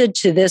suggested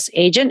to this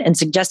agent and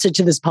suggested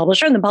to this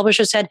publisher, and the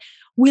publisher said,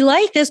 we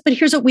like this, but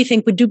here's what we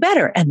think would do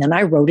better. And then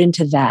I wrote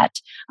into that.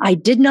 I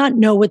did not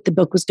know what the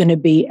book was going to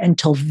be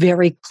until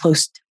very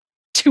close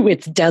to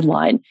its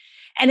deadline.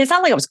 And it's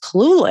not like I was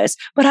clueless,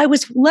 but I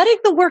was letting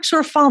the work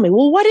sort of follow me.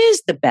 Well, what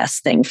is the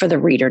best thing for the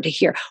reader to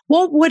hear?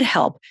 What would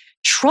help?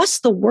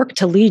 Trust the work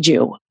to lead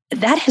you.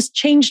 That has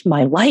changed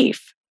my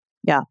life.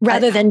 Yeah.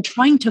 Rather than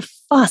trying to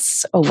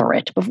fuss over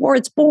it before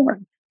it's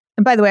born.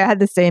 And by the way, I had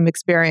the same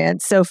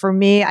experience. So for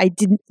me, I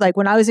didn't, like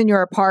when I was in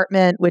your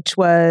apartment, which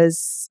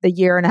was a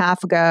year and a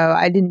half ago,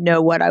 I didn't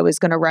know what I was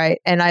going to write.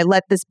 And I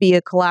let this be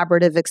a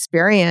collaborative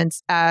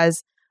experience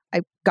as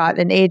I got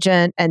an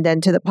agent and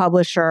then to the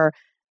publisher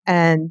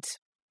and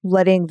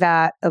letting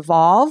that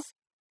evolve.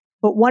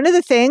 But one of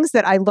the things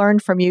that I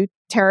learned from you,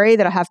 Terri,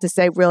 that I have to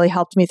say really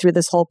helped me through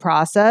this whole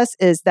process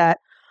is that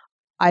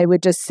I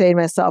would just say to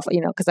myself, you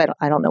know, because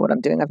I don't know what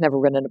I'm doing. I've never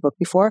written a book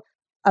before.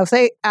 I would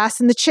say, ass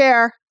in the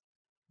chair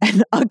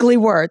and ugly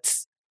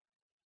words.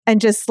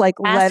 And just like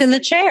ass in the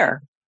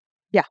chair.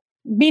 Yeah.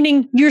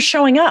 Meaning you're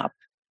showing up.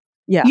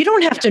 Yeah. You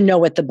don't have to know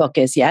what the book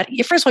is yet.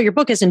 First of all, your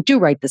book isn't due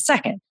right this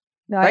second.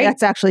 No, right?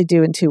 It's actually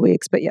due in 2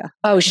 weeks, but yeah.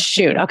 Oh,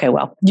 shoot. Okay,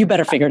 well, you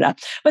better figure it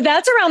out. But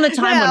that's around the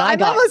time when I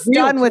got almost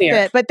done with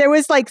it. But there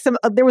was like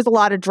there was a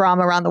lot of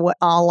drama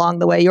along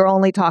the way. You're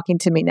only talking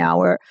to me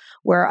now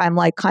where I'm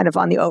like kind of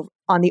on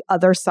the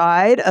other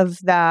side of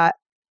that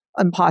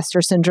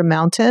imposter syndrome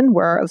mountain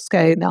where,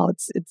 okay, now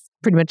it's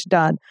pretty much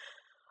done.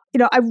 You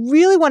know, I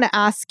really want to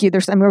ask you,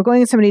 we're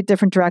going in so many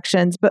different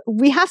directions, but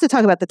we have to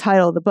talk about the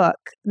title of the book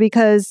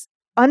because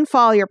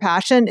Unfollow Your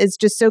Passion is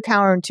just so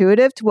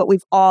counterintuitive to what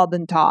we've all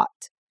been taught.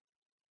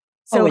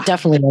 So it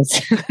definitely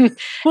is.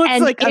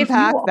 Let's like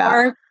unpack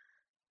that.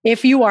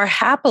 If you are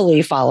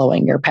happily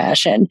following your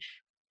passion,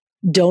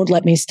 don't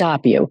let me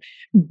stop you.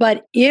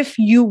 But if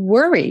you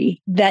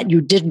worry that you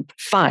didn't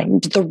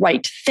find the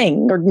right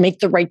thing or make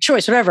the right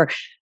choice, whatever,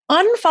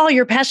 unfollow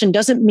your passion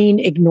doesn't mean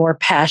ignore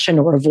passion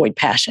or avoid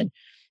passion.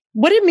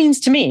 What it means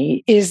to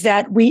me is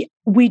that we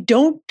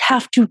don't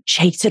have to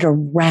chase it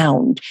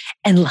around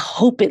and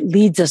hope it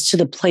leads us to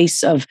the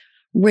place of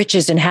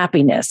riches and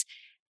happiness.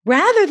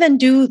 Rather than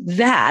do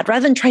that,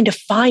 rather than trying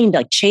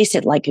to chase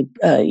it like,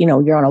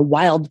 you're on a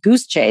wild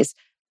goose chase,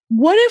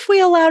 what if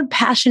we allowed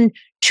passion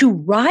to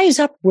rise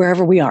up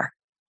wherever we are?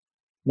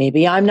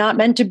 Maybe I'm not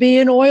meant to be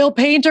an oil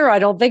painter. I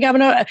don't think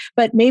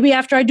but maybe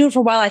after I do it for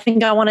a while, I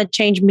think I want to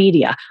change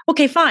media.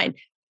 Okay, fine.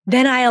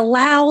 Then I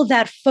allow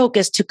that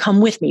focus to come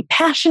with me.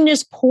 Passion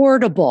is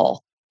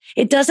portable.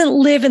 It doesn't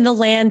live in the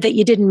land that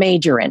you didn't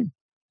major in.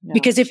 No.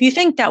 Because if you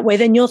think that way,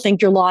 then you'll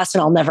think you're lost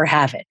and I'll never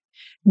have it.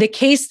 The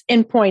case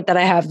in point that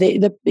I have,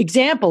 the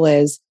example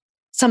is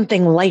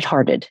something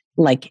lighthearted,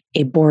 like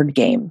a board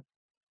game.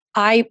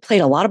 I played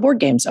a lot of board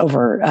games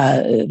over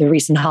the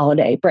recent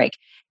holiday break,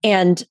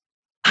 and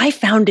I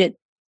found it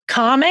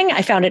calming.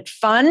 I found it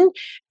fun.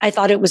 I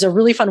thought it was a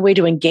really fun way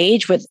to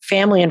engage with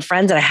family and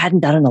friends that I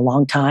hadn't done in a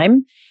long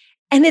time.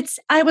 And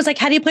I was like,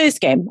 how do you play this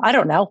game? I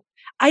don't know.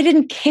 I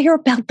didn't care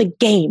about the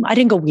game. I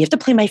didn't go, we have to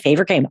play my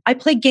favorite game. I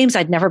played games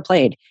I'd never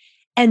played.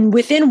 And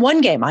within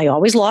one game, I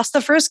always lost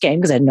the first game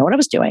because I didn't know what I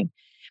was doing.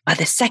 By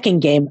the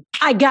second game,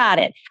 I got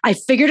it. I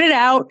figured it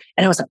out.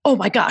 And I was like, oh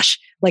my gosh.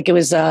 Like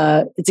it's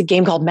a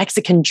game called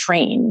Mexican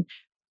Train.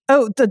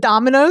 Oh, the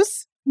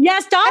Dominoes?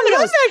 Yes, Dominoes. I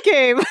love that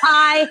game.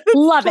 I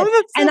love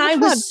it. And I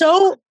was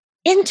so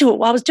into it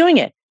while I was doing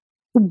it.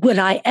 would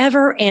I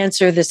ever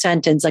answer the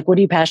sentence like, what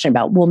are you passionate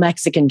about? Well,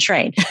 Mexican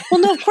train.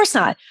 Well, no, of course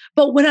not.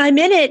 But when I'm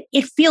in it,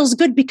 it feels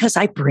good because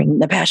I bring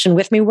the passion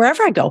with me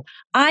wherever I go.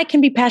 I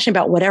can be passionate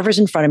about whatever's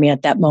in front of me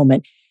at that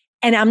moment.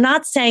 And I'm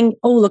not saying,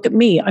 oh, look at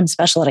me, I'm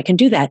special that I can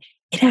do that.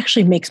 It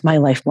actually makes my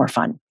life more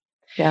fun.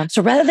 Yeah.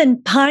 So rather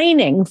than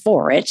pining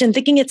for it and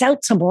thinking it's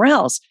out somewhere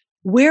else,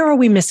 where are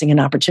we missing an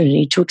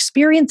opportunity to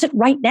experience it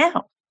right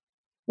now?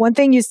 One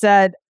thing you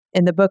said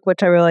in the book,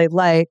 which I really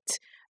liked,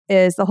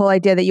 is the whole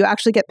idea that you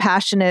actually get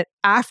passionate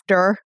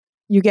after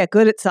you get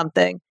good at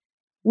something,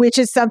 which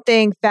is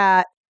something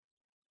that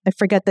I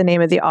forget the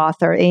name of the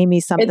author,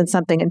 Amy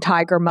something in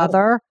Tiger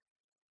Mother.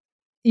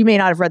 You may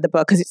not have read the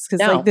book because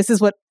like this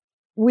is what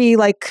we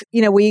like,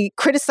 we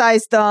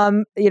criticize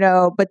them,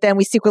 but then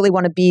we secretly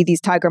want to be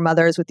these tiger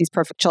mothers with these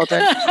perfect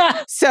children.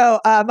 So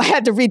I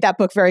had to read that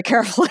book very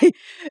carefully.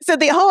 So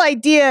the whole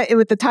idea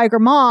with the tiger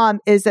mom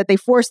is that they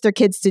force their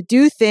kids to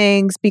do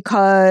things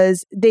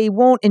because they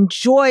won't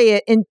enjoy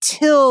it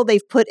until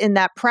they've put in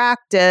that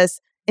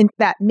practice and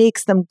that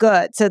makes them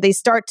good. So they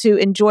start to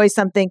enjoy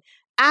something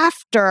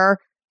after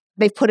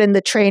they've put in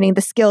the training,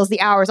 the skills, the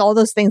hours, all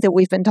those things that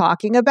we've been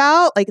talking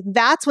about. Like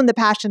that's when the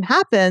passion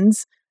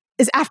happens,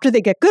 is after they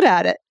get good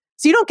at it.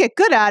 So you don't get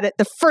good at it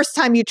the first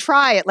time you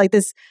try it, like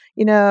this,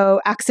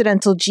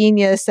 accidental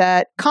genius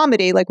at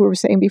comedy, like we were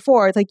saying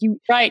before. It's like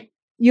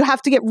you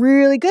have to get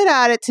really good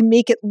at it to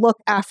make it look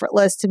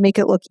effortless, to make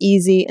it look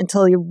easy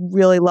until you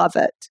really love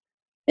it.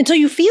 Until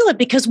you feel it,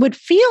 because what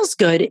feels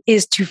good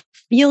is to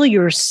feel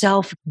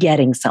yourself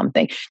getting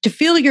something, to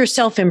feel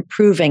yourself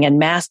improving and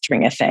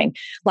mastering a thing.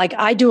 Like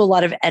I do a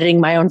lot of editing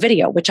my own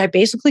video, which I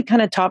basically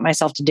kind of taught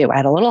myself to do. I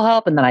had a little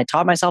help and then I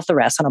taught myself the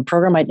rest on a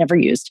program I'd never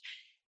used.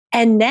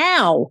 And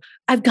now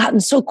I've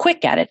gotten so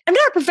quick at it. I'm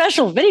not a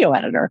professional video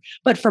editor,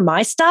 but for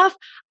my stuff,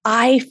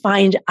 I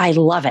find I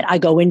love it. I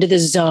go into the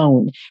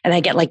zone and I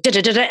get like,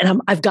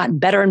 and I've gotten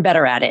better and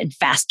better at it and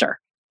faster.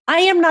 I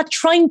am not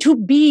trying to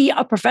be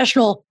a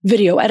professional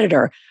video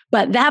editor,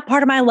 but that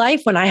part of my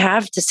life when I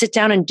have to sit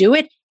down and do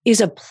it is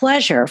a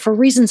pleasure for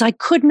reasons I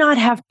could not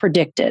have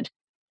predicted.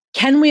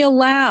 Can we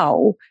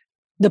allow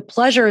the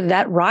pleasure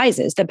that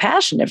rises, the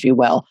passion, if you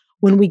will,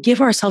 when we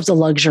give ourselves a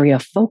luxury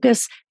of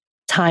focus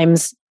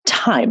times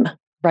time,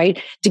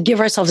 right? To give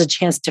ourselves a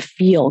chance to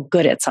feel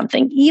good at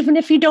something, even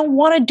if you don't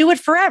want to do it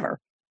forever.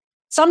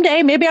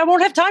 Someday, maybe I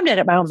won't have time to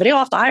edit my own video.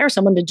 I'll have to hire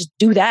someone to just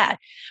do that.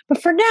 But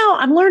for now,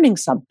 I'm learning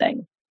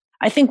something.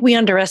 I think we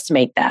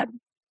underestimate that.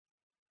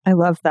 I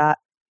love that.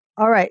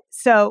 All right.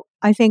 So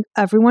I think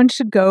everyone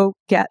should go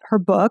get her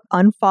book,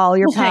 Unfollow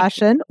Your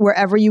Passion,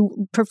 wherever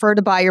you prefer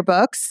to buy your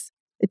books.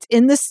 It's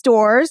in the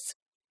stores.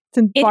 It's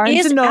in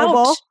Barnes and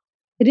Noble. Out.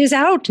 It is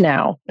out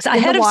now. It's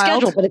ahead of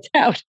schedule, but it's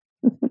out,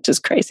 which is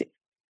crazy.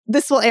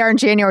 This will air in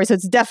January, so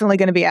it's definitely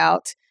going to be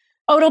out.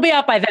 Oh, it'll be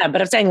out by then.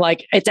 But I'm saying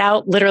like it's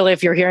out literally.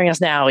 If you're hearing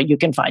us now, you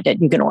can find it.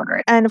 You can order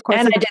it. And of course,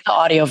 I did the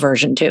audio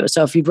version too.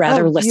 So if you'd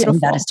rather listen,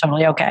 that is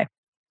totally okay.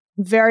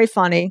 Very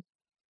funny.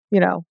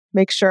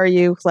 Make sure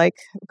you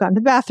go in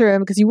the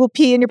bathroom because you will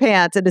pee in your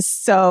pants. It is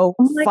so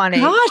funny.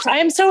 Gosh, I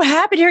am so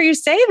happy to hear you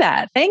say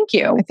that. Thank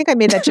you. I think I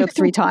made that joke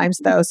 3 times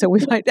though, so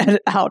we might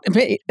edit out.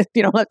 You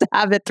don't have to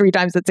have it 3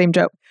 times that same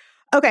joke.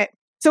 Okay.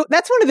 So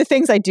that's one of the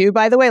things I do,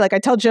 by the way. Like I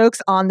tell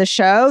jokes on the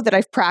show that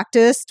I've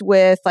practiced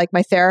with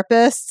my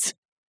therapist.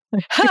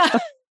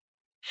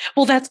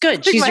 Well, that's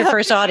good. She's your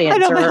first audience. I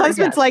know my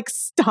husband's like,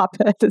 stop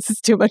it. This is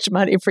too much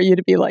money for you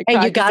to be like,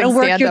 hey, you got to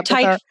work your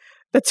tight.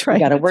 That's right. You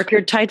got to work your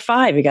tight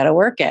 5. You got to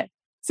work it.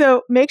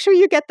 So make sure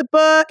you get the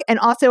book and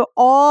also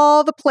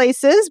all the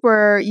places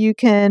where you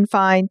can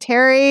find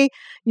Terri.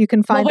 You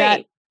can find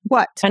that.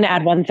 What? I'm going to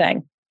add one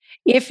thing.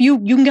 If you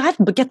can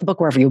get the book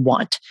wherever you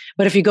want,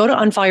 but if you go to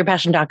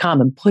unfollowyourpassion.com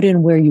and put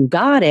in where you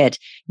got it,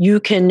 you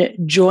can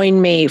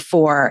join me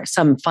for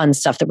some fun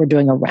stuff that we're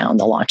doing around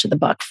the launch of the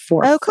book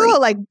for free.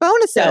 Cool. Like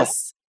bonuses.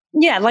 So,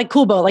 yeah, like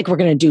cool, but like we're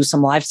going to do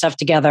some live stuff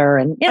together.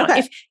 And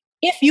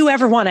if you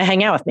ever want to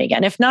hang out with me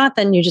again, if not,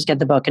 then you just get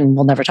the book and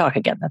we'll never talk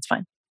again. That's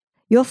fine.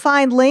 You'll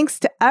find links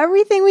to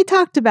everything we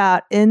talked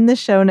about in the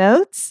show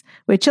notes,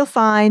 which you'll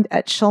find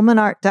at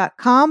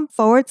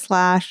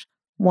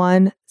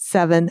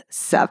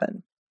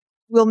schulmanart.com/177.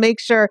 We'll make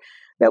sure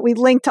that we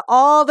link to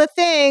all the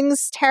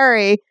things,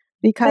 Terri,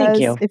 because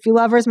if you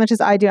love her as much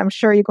as I do, I'm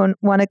sure you're going to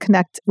want to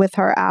connect with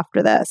her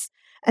after this.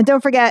 And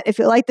don't forget, if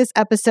you like this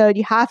episode,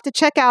 you have to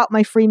check out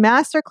my free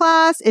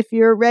masterclass. If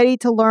you're ready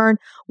to learn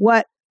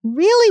what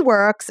really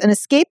works and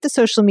escape the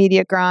social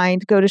media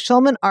grind, go to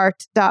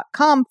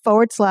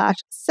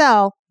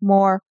schulmanart.com/sell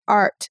more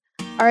art.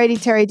 Alrighty,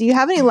 Terri, do you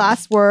have any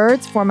last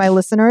words for my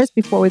listeners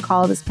before we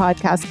call this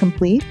podcast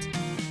complete?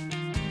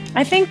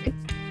 I think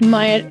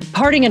my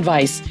parting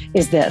advice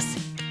is this.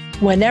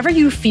 Whenever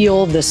you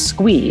feel the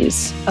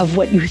squeeze of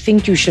what you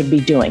think you should be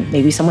doing,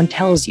 maybe someone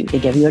tells you, they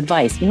give you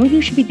advice. You know what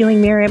you should be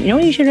doing, Miriam? You know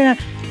what you should do?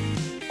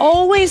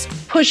 Always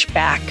push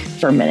back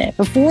for a minute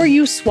before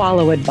you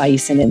swallow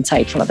advice and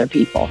insight from other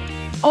people.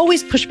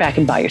 Always push back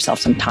and buy yourself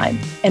some time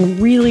and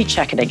really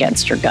check it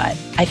against your gut.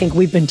 I think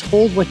we've been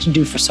told what to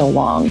do for so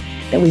long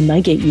that we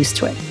might get used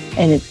to it.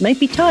 And it might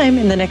be time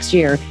in the next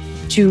year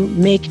to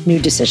make new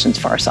decisions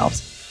for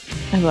ourselves.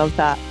 I love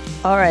that.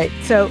 All right.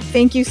 So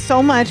thank you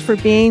so much for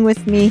being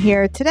with me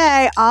here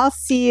today. I'll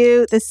see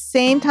you the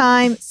same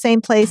time,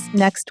 same place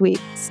next week.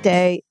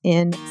 Stay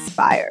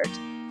inspired.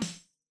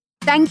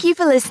 Thank you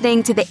for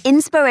listening to the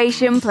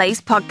Inspiration Place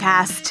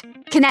podcast.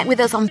 Connect with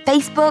us on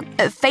Facebook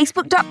at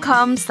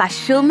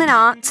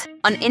facebook.com/SchulmanArt,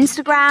 on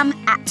Instagram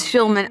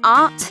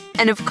 @SchulmanArt,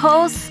 and of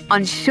course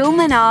on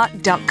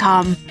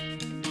schulmanart.com.